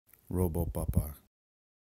Robopapa.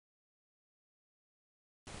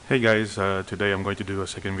 Hey guys, today I'm going to do a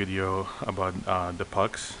second video about the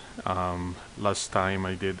pucks. Last time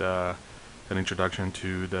I did an introduction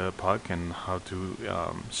to the puck and how to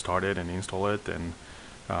start it and install it and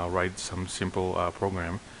write some simple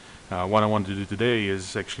program. What I want to do today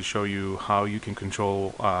is actually show you how you can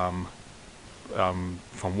control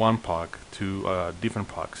from one puck to different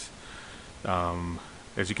pucks.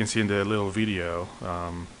 As you can see in the little video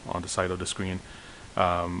on the side of the screen,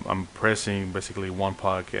 I'm pressing basically one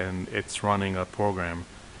puck and it's running a program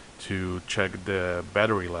to check the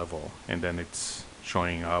battery level, and then it's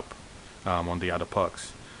showing up on the other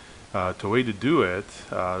pucks. The way to do it,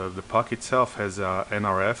 the puck itself has a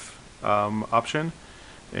NRF option,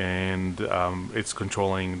 and it's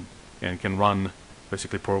controlling and can run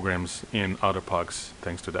basically programs in other pucks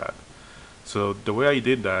thanks to that. So the way I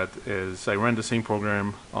did that is I ran the same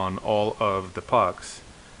program on all of the pucks,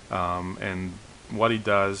 and what it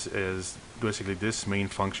does is basically this main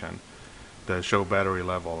function, the show battery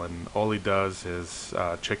level, and all it does is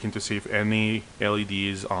checking to see if any LED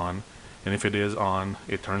is on, and if it is on,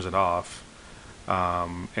 it turns it off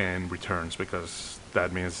and returns, because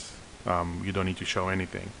that means you don't need to show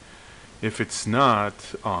anything. If it's not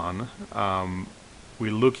on,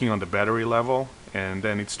 we're looking on the battery level, and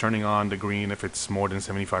then it's turning on the green if it's more than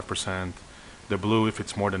 75%, the blue if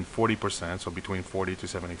it's more than 40%, so between 40 to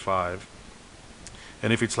 75,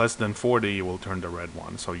 and if it's less than 40, it will turn the red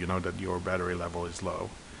one, so you know that your battery level is low.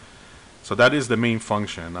 So that is the main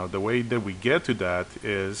function. Now the way that we get to that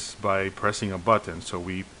is by pressing a button. So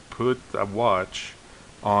we put a watch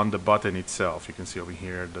on the button itself. You can see over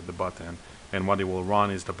here that the button, and what it will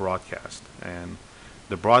run is the broadcast, and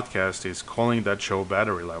the broadcast is calling that show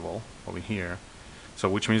battery level over here. So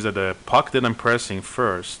which means that the puck that I'm pressing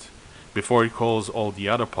first, before it calls all the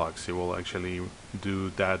other pucks, it will actually do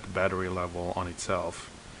that battery level on itself,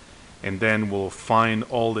 and then we'll find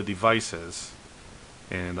all the devices,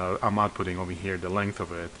 and I'm outputting over here the length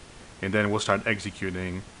of it, and then we'll start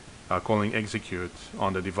executing, calling execute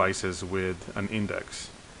on the devices with an index.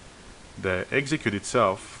 The execute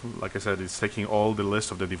itself, like I said, is taking all the list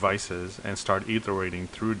of the devices and start iterating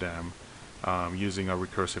through them using a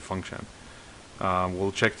recursive function.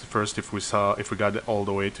 We'll check first if we got it all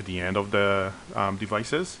the way to the end of the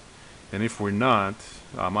devices, and if we're not,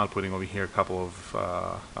 I'm outputting over here a couple of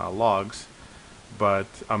logs, but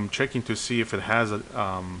I'm checking to see if it has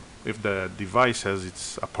if the device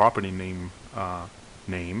has a property name,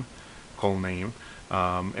 call name,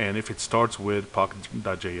 and if it starts with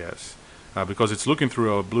Puck.js. Because it's looking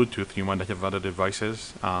through a Bluetooth, you might have other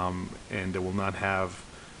devices, and they will not have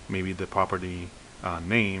maybe the property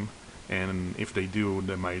name, and if they do,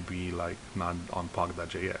 they might be like not on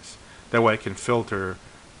Puck.js. That way I can filter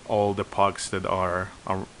all the pucks that are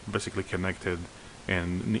basically connected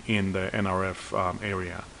and in the NRF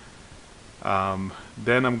area.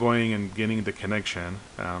 Then I'm going and getting the connection,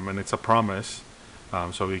 and it's a promise,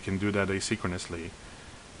 so we can do that asynchronously.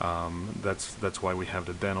 That's why we have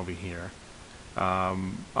the then over here.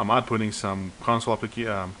 I'm outputting some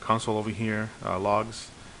console over here logs,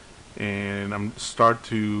 and I'm start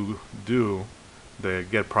to do the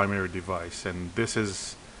get primary device, and this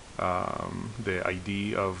is the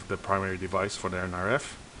ID of the primary device for the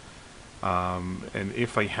NRF, and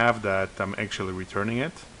if I have that, I'm actually returning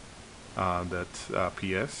it, that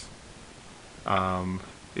PS.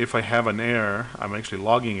 If I have an error, I'm actually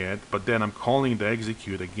logging it, but then I'm calling the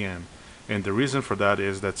execute again. And the reason for that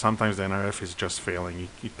is that sometimes the NRF is just failing.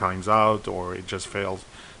 It times out or it just fails.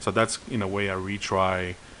 So that's, in a way, a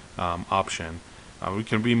retry option. We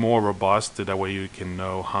can be more robust, that way you can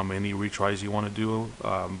know how many retries you want to do.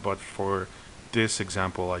 But for this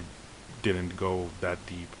example, I didn't go that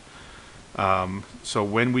deep. So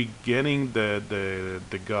when we getting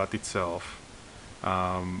the gut itself,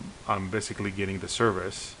 I'm basically getting the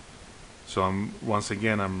service. So once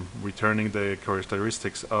again I'm returning the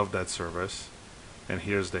characteristics of that service, and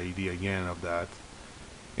here's the ID again of that.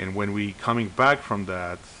 And when we coming back from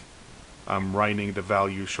that, I'm writing the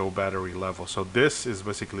value show battery level. So this is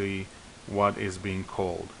basically what is being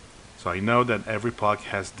called. So I know that every puck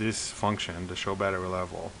has this function, the show battery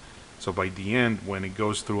level. So by the end, when it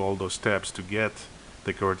goes through all those steps to get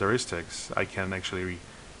the characteristics, I can actually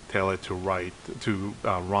tell it to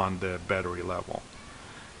run the battery level.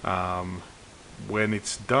 When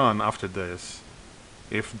it's done after this,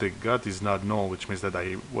 if the gut is not null, which means that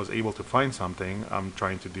I was able to find something, I'm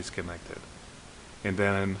trying to disconnect it, and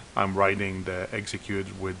then I'm writing the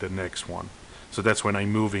execute with the next one. So that's when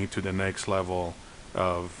I'm moving to the next level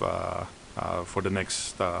of for the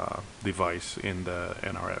next device in the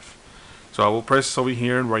NRF. So I will press over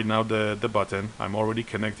here right now the button. I'm already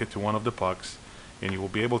connected to one of the pucks, and you will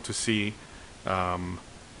be able to see the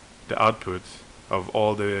output of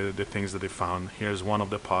all the things that they found. Here's one of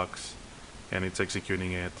the pucks, and it's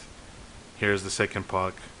executing it. Here's the second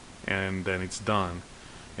puck, and then it's done.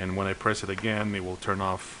 And when I press it again, it will turn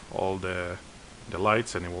off all the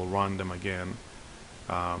lights, and it will run them again.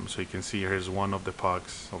 So you can see here's one of the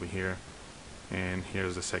pucks over here, and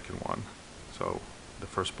here's the second one. So the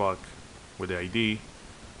first puck with the ID,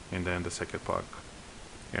 and then the second puck,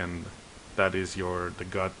 and that is the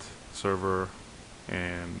gut server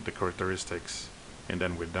and the characteristics, and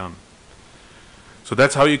then we're done. So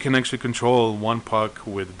that's how you can actually control one puck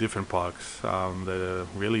with different pucks.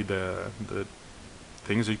 Really the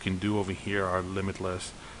things you can do over here are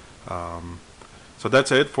limitless. So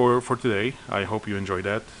that's it for today. I hope you enjoyed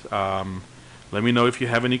that. Let me know if you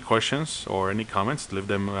have any questions or any comments. Leave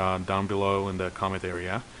them down below in the comment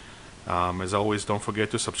area. As always, don't forget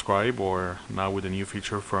to subscribe, or now with a new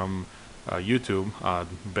feature from YouTube,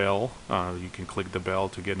 bell. You can click the bell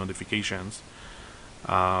to get notifications.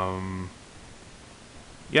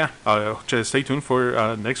 Yeah, just stay tuned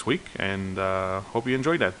for next week, and hope you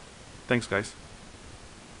enjoyed that. Thanks, guys.